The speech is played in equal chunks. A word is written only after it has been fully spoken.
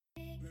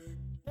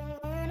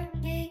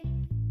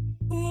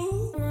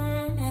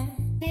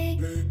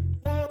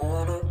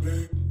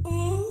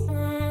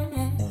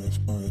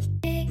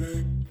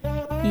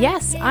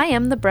Yes, I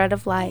am the bread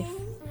of life.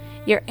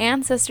 Your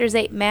ancestors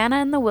ate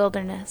manna in the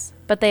wilderness,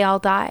 but they all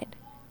died.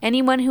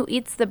 Anyone who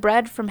eats the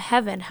bread from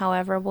heaven,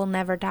 however, will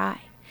never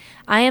die.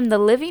 I am the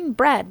living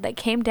bread that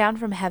came down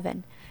from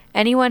heaven.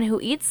 Anyone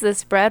who eats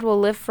this bread will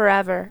live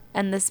forever,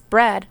 and this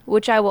bread,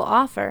 which I will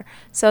offer,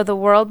 so the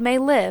world may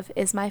live,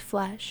 is my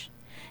flesh."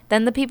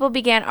 Then the people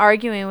began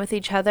arguing with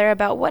each other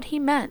about what he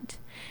meant.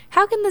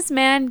 "How can this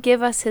man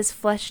give us his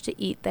flesh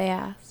to eat?" they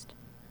asked.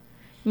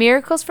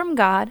 Miracles from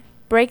God,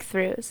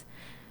 breakthroughs,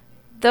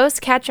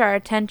 those catch our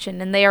attention,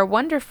 and they are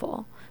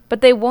wonderful,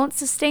 but they won't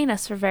sustain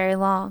us for very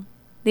long.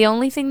 The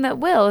only thing that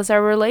will is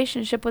our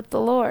relationship with the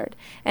Lord,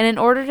 and in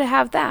order to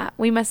have that,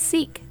 we must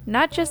seek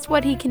not just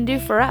what He can do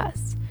for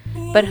us,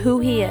 but who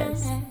He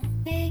is.